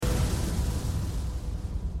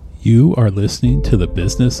You are listening to The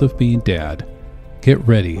Business of Being Dad. Get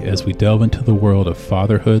ready as we delve into the world of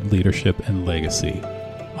fatherhood, leadership, and legacy.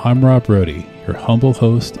 I'm Rob Brody, your humble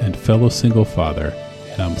host and fellow single father,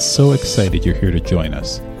 and I'm so excited you're here to join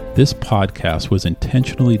us. This podcast was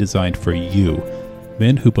intentionally designed for you,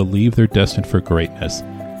 men who believe they're destined for greatness,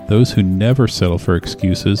 those who never settle for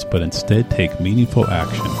excuses but instead take meaningful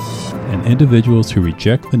action, and individuals who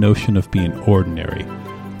reject the notion of being ordinary.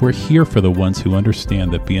 We're here for the ones who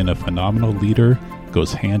understand that being a phenomenal leader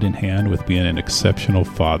goes hand in hand with being an exceptional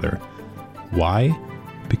father. Why?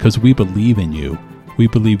 Because we believe in you. We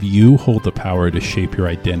believe you hold the power to shape your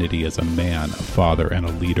identity as a man, a father, and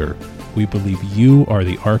a leader. We believe you are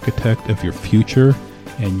the architect of your future,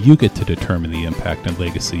 and you get to determine the impact and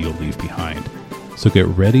legacy you'll leave behind. So get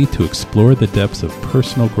ready to explore the depths of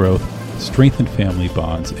personal growth, strengthen family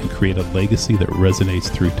bonds, and create a legacy that resonates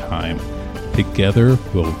through time. Together,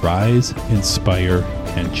 we'll rise, inspire,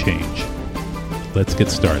 and change. Let's get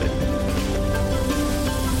started.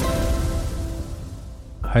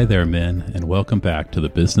 Hi there, men, and welcome back to the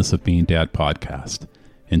Business of Being Dad podcast.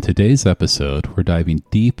 In today's episode, we're diving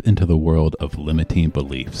deep into the world of limiting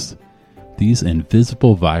beliefs. These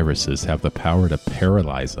invisible viruses have the power to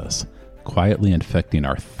paralyze us, quietly infecting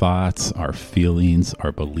our thoughts, our feelings,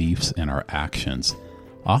 our beliefs, and our actions,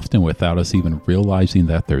 often without us even realizing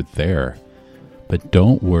that they're there. But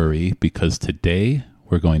don't worry, because today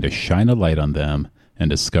we're going to shine a light on them and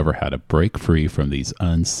discover how to break free from these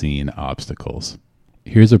unseen obstacles.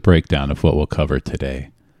 Here's a breakdown of what we'll cover today.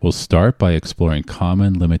 We'll start by exploring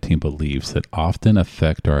common limiting beliefs that often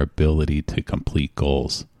affect our ability to complete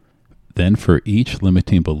goals. Then for each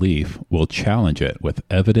limiting belief, we'll challenge it with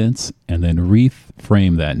evidence and then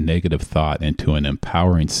reframe that negative thought into an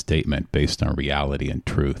empowering statement based on reality and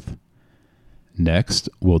truth. Next,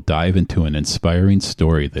 we'll dive into an inspiring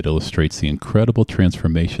story that illustrates the incredible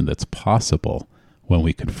transformation that's possible when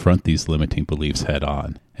we confront these limiting beliefs head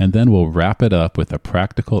on. And then we'll wrap it up with a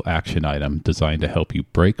practical action item designed to help you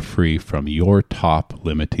break free from your top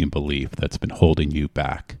limiting belief that's been holding you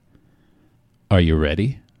back. Are you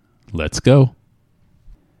ready? Let's go.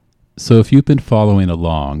 So if you've been following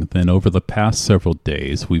along, then over the past several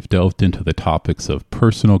days, we've delved into the topics of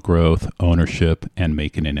personal growth, ownership, and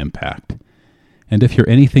making an impact. And if you're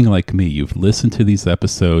anything like me, you've listened to these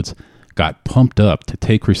episodes, got pumped up to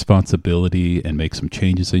take responsibility and make some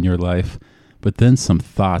changes in your life, but then some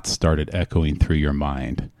thoughts started echoing through your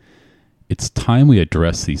mind. It's time we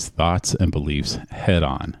address these thoughts and beliefs head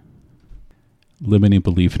on. Limiting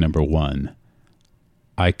belief number 1.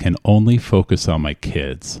 I can only focus on my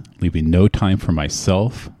kids, leaving no time for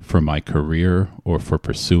myself, for my career, or for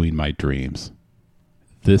pursuing my dreams.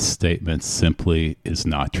 This statement simply is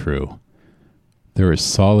not true. There is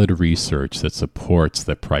solid research that supports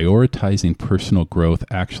that prioritizing personal growth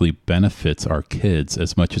actually benefits our kids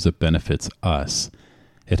as much as it benefits us.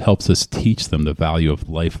 It helps us teach them the value of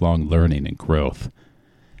lifelong learning and growth.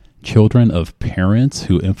 Children of parents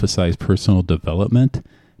who emphasize personal development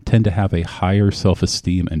tend to have a higher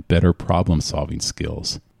self-esteem and better problem-solving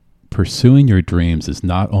skills. Pursuing your dreams is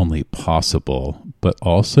not only possible, but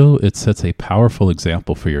also it sets a powerful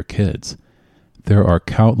example for your kids. There are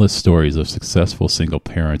countless stories of successful single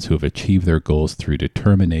parents who have achieved their goals through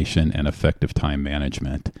determination and effective time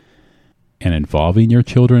management. And involving your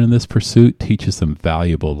children in this pursuit teaches them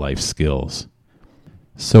valuable life skills.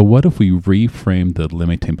 So what if we reframe the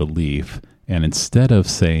limiting belief and instead of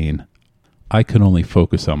saying, I can only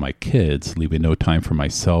focus on my kids, leaving no time for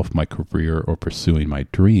myself, my career, or pursuing my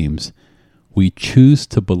dreams, we choose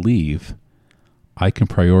to believe I can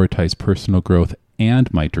prioritize personal growth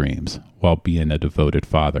and my dreams while being a devoted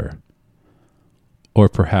father. Or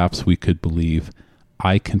perhaps we could believe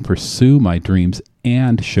I can pursue my dreams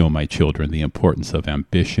and show my children the importance of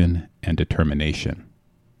ambition and determination.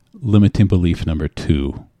 Limiting belief number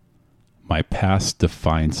 2. My past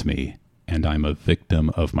defines me, and I'm a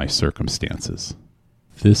victim of my circumstances.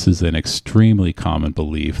 This is an extremely common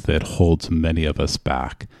belief that holds many of us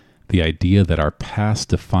back. The idea that our past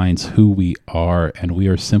defines who we are and we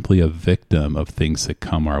are simply a victim of things that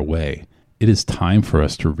come our way. It is time for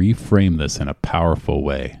us to reframe this in a powerful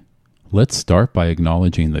way. Let's start by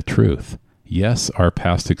acknowledging the truth. Yes, our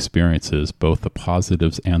past experiences, both the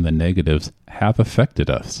positives and the negatives, have affected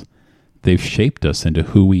us. They've shaped us into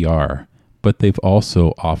who we are, but they've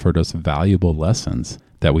also offered us valuable lessons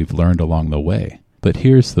that we've learned along the way. But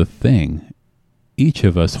here's the thing. Each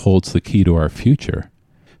of us holds the key to our future.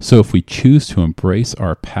 So if we choose to embrace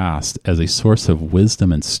our past as a source of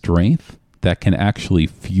wisdom and strength that can actually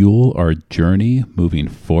fuel our journey moving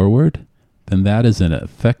forward, then that is an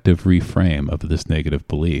effective reframe of this negative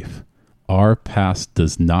belief. Our past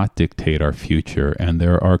does not dictate our future, and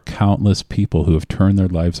there are countless people who have turned their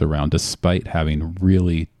lives around despite having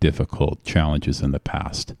really difficult challenges in the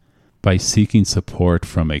past. By seeking support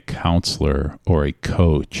from a counselor or a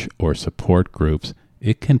coach or support groups,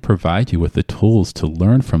 it can provide you with the tools to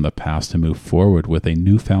learn from the past and move forward with a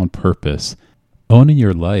newfound purpose. Owning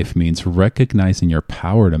your life means recognizing your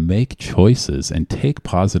power to make choices and take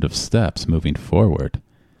positive steps moving forward.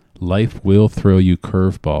 Life will throw you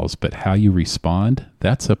curveballs, but how you respond,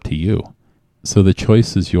 that's up to you. So the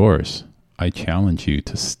choice is yours. I challenge you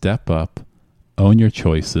to step up, own your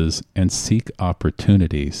choices, and seek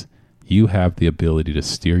opportunities. You have the ability to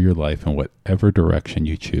steer your life in whatever direction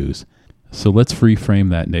you choose. So let's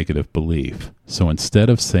reframe that negative belief. So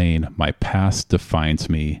instead of saying, my past defines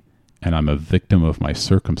me and I'm a victim of my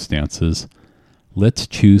circumstances, let's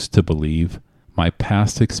choose to believe my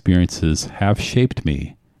past experiences have shaped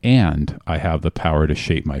me and I have the power to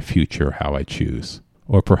shape my future how I choose.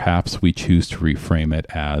 Or perhaps we choose to reframe it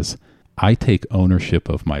as, I take ownership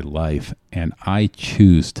of my life and I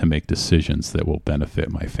choose to make decisions that will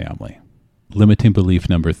benefit my family. Limiting belief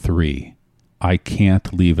number 3, I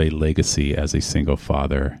can't leave a legacy as a single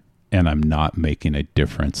father and I'm not making a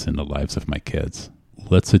difference in the lives of my kids.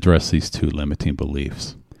 Let's address these 2 limiting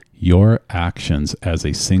beliefs. Your actions as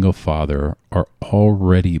a single father are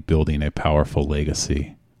already building a powerful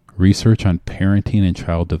legacy. Research on parenting and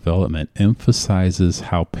child development emphasizes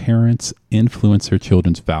how parents influence their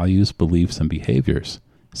children's values, beliefs, and behaviors.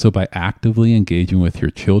 So by actively engaging with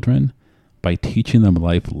your children, by teaching them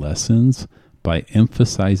life lessons, by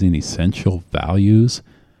emphasizing essential values,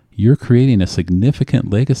 you're creating a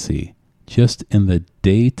significant legacy just in the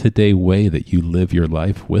day-to-day way that you live your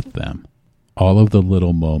life with them. All of the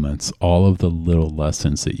little moments, all of the little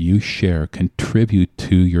lessons that you share contribute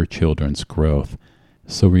to your children's growth.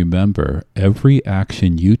 So remember, every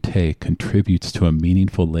action you take contributes to a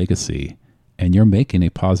meaningful legacy, and you're making a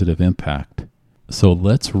positive impact. So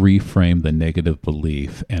let's reframe the negative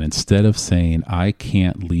belief, and instead of saying, I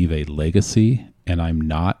can't leave a legacy and I'm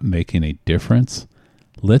not making a difference,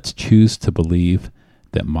 let's choose to believe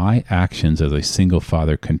that my actions as a single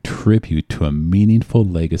father contribute to a meaningful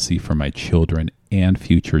legacy for my children and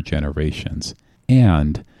future generations.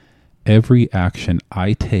 And every action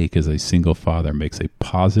I take as a single father makes a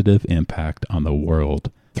positive impact on the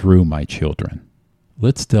world through my children.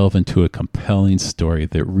 Let's delve into a compelling story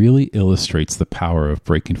that really illustrates the power of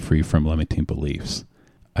breaking free from limiting beliefs.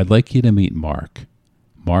 I'd like you to meet Mark.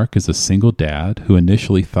 Mark is a single dad who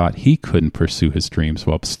initially thought he couldn't pursue his dreams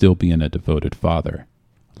while still being a devoted father.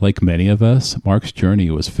 Like many of us, Mark's journey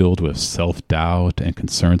was filled with self-doubt and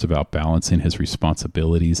concerns about balancing his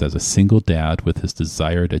responsibilities as a single dad with his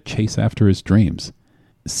desire to chase after his dreams.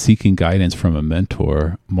 Seeking guidance from a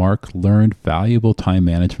mentor, Mark learned valuable time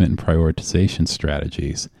management and prioritization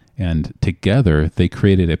strategies, and together they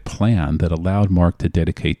created a plan that allowed Mark to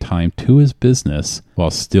dedicate time to his business while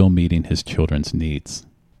still meeting his children's needs.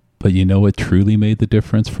 But you know what truly made the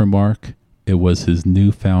difference for Mark? It was his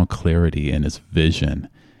newfound clarity and his vision.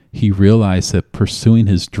 He realized that pursuing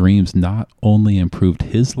his dreams not only improved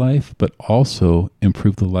his life, but also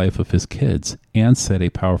improved the life of his kids and set a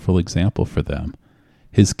powerful example for them.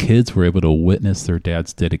 His kids were able to witness their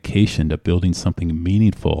dad's dedication to building something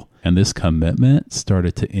meaningful, and this commitment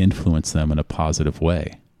started to influence them in a positive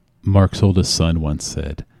way. Mark's oldest son once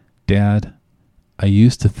said, "Dad, I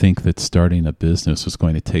used to think that starting a business was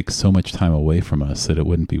going to take so much time away from us that it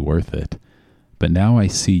wouldn't be worth it. But now I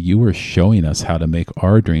see you are showing us how to make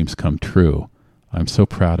our dreams come true. I'm so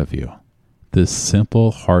proud of you." This simple,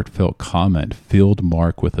 heartfelt comment filled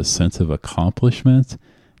Mark with a sense of accomplishment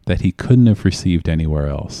that he couldn't have received anywhere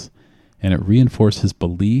else. And it reinforced his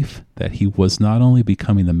belief that he was not only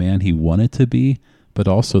becoming the man he wanted to be, but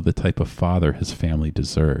also the type of father his family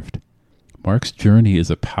deserved. Mark's journey is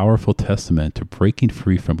a powerful testament to breaking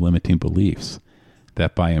free from limiting beliefs,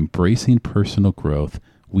 that by embracing personal growth,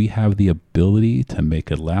 we have the ability to make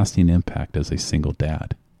a lasting impact as a single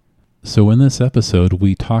dad. So in this episode,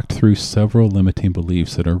 we talked through several limiting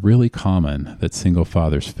beliefs that are really common that single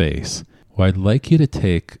fathers face. Well, I'd like you to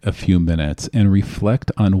take a few minutes and reflect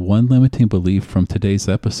on one limiting belief from today's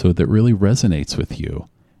episode that really resonates with you,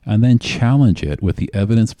 and then challenge it with the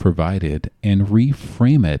evidence provided and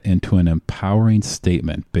reframe it into an empowering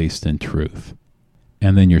statement based in truth.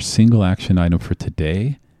 And then your single action item for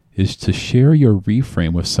today is to share your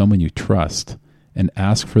reframe with someone you trust and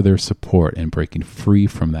ask for their support in breaking free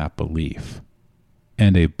from that belief.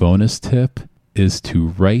 And a bonus tip is to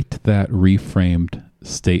write that reframed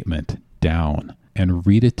statement down and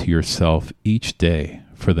read it to yourself each day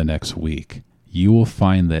for the next week. you will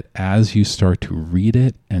find that as you start to read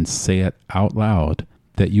it and say it out loud,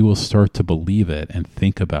 that you will start to believe it and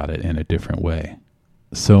think about it in a different way.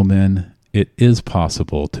 So men, it is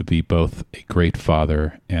possible to be both a great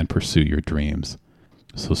father and pursue your dreams.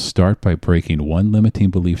 So start by breaking one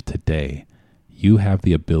limiting belief today. You have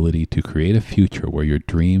the ability to create a future where your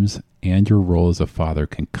dreams and your role as a father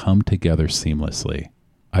can come together seamlessly.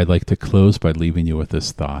 I'd like to close by leaving you with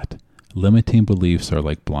this thought. Limiting beliefs are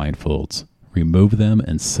like blindfolds. Remove them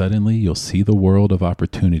and suddenly you'll see the world of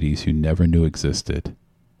opportunities you never knew existed.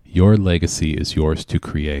 Your legacy is yours to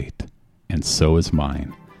create, and so is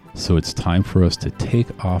mine. So it's time for us to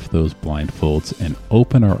take off those blindfolds and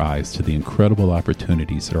open our eyes to the incredible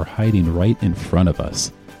opportunities that are hiding right in front of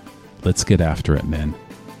us. Let's get after it, men.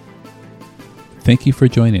 Thank you for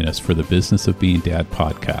joining us for the Business of Being Dad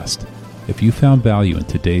podcast. If you found value in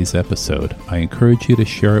today's episode, I encourage you to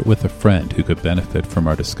share it with a friend who could benefit from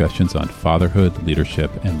our discussions on fatherhood,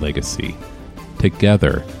 leadership, and legacy.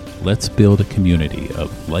 Together, let's build a community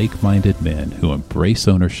of like-minded men who embrace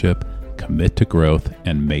ownership, commit to growth,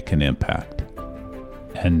 and make an impact.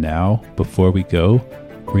 And now, before we go,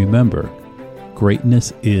 remember,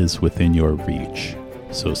 greatness is within your reach.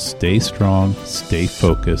 So stay strong, stay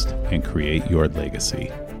focused, and create your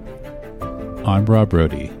legacy. I'm Rob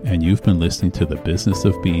Brody, and you've been listening to The Business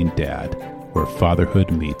of Being Dad, where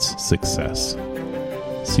fatherhood meets success.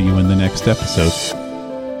 See you in the next episode.